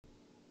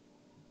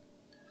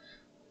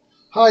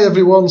Hi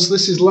everyone, so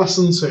this is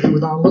lesson 2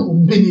 with our little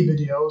mini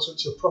videos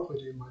which you'll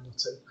probably do my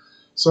nutting.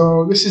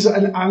 So this is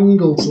at an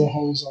angle to the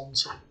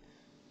horizontal.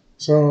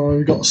 So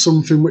you've got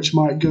something which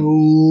might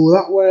go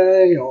that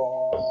way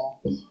or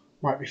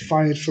might be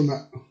fired from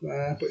it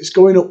there, but it's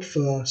going up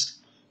first.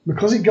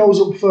 Because it goes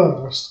up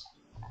first,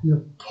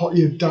 your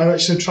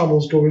direction of travel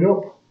is going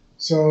up,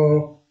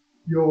 so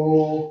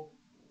your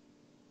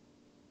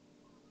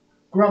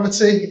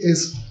gravity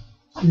is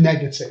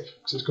negative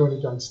because it's going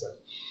against it.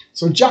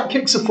 So Jack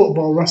kicks a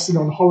football resting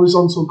on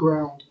horizontal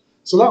ground.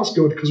 So that's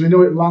good because we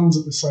know it lands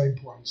at the same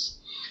place.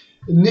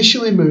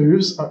 Initially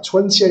moves at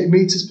 28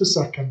 meters per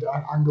second at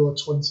an angle of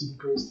 20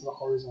 degrees to the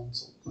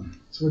horizontal.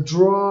 So we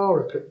draw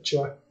a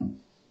picture.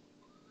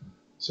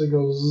 So it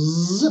goes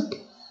zip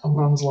and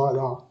lands like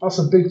that. That's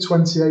a big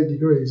 28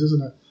 degrees,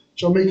 isn't it?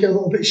 Shall I make it a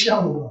little bit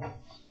shallower?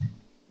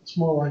 It's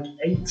more like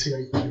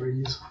 88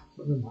 degrees.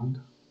 But never mind.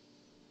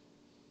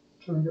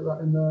 Try and get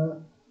that in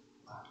there.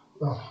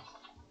 Oh.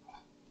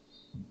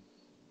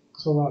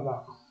 So like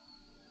that.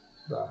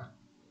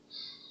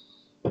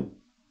 There.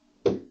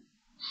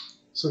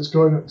 So it's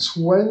going at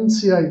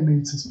 28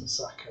 meters per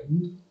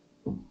second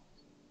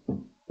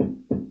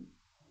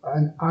at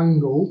an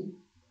angle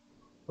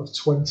of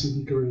 20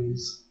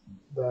 degrees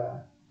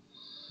there.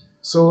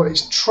 So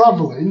it's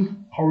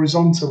travelling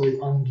horizontally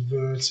and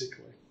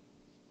vertically.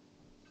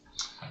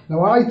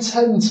 Now I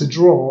tend to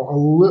draw a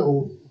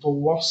little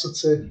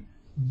velocity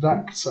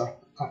vector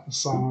at the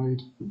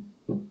side,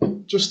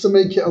 just to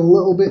make it a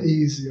little bit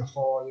easier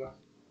for you.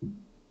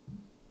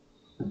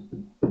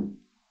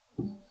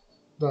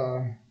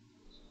 There.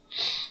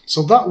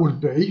 So that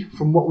would be,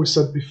 from what we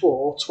said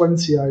before,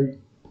 28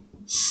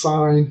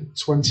 sine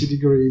 20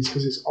 degrees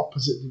because it's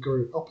opposite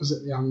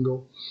the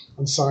angle,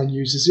 and sine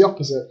uses the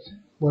opposite.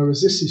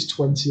 Whereas this is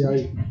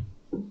 28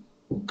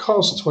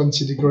 cos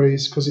 20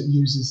 degrees because it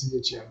uses the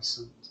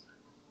adjacent.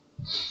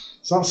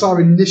 So that's our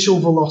initial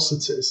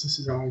velocities. This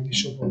is our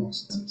initial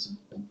velocities.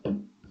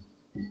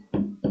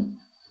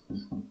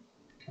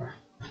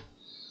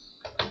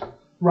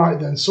 Right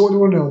then, so what do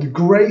we know? The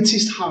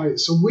greatest height.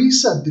 So we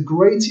said the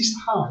greatest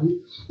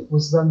height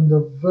was then the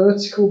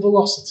vertical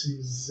velocity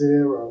is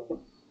 0.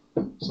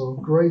 So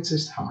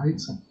greatest height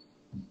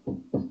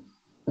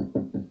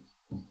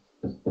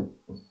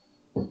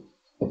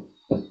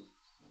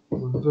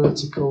and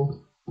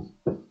vertical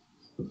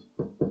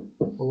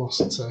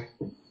velocity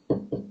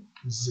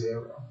is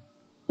 0.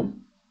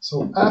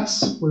 So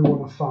S we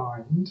want to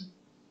find.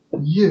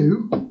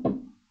 U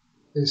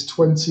is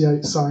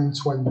 28 sine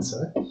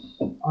 20.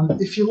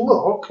 And if you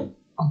look,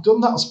 I've done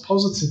that as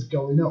positive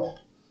going up.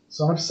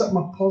 So I've set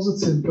my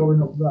positive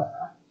going up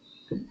there.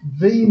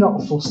 V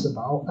not fussed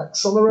about.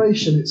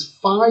 Acceleration, it's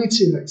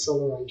fighting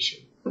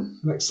acceleration.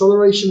 And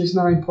acceleration is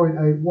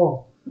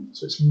 9.81.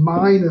 So it's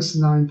minus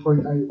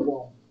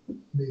 9.81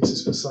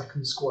 meters per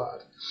second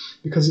squared.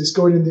 Because it's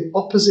going in the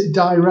opposite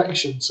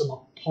direction to my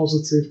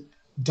positive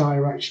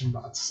direction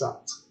that I'd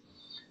set.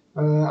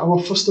 Am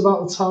I fussed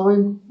about the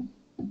time?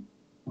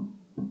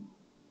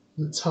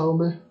 Does it tell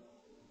me?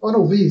 Oh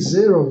no, V is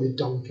 0, you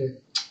donkey.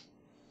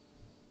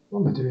 What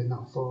am I doing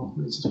that for?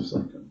 Meters per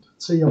second.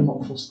 T I'm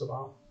not fussed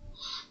about.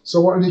 So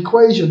I want an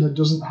equation that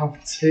doesn't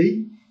have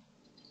T.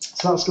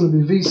 So that's going to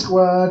be V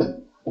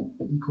squared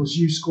equals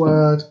U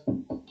squared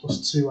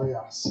plus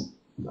 2AS.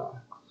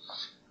 There.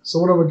 So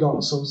what have we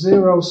got? So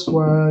 0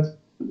 squared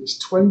is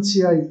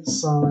 28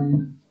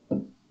 sine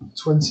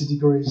 20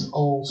 degrees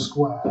all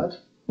squared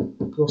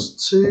plus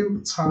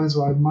 2 times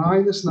by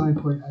minus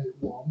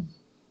 9.81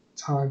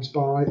 times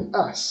by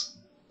S.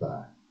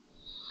 There.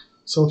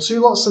 So 2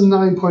 lots of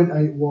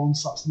 9.81,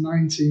 so that's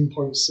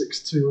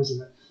 19.62,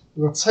 isn't it?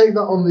 We're going to take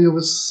that on the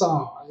other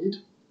side.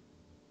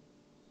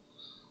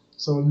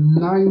 So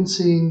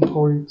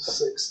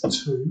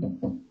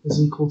 19.62 is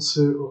equal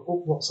to,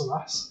 lots of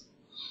S,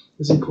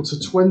 is equal to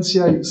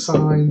 28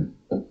 sine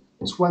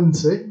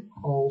 20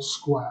 all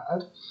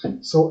squared.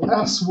 So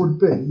S would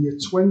be your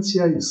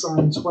 28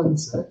 sine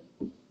 20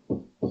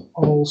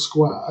 all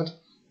squared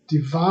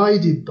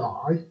divided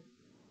by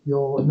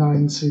your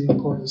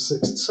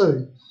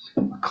 19.62.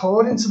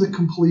 According to the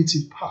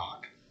completed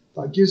pack,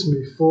 that gives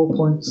me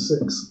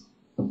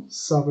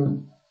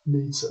 4.67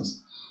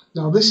 meters.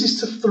 Now this is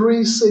to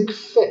 3 sig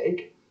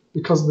fig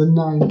because of the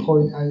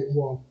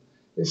 9.81.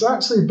 It's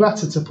actually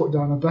better to put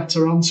down a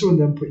better answer and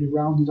then put your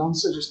rounded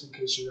answer just in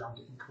case you round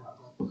it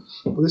incorrectly.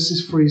 But this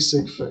is 3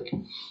 sig fig.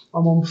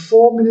 I'm on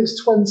 4 minutes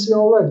 20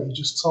 already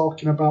just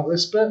talking about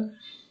this bit.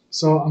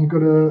 So I'm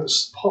going to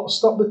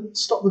stop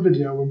the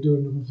video and do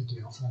another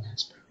video for the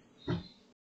next bit.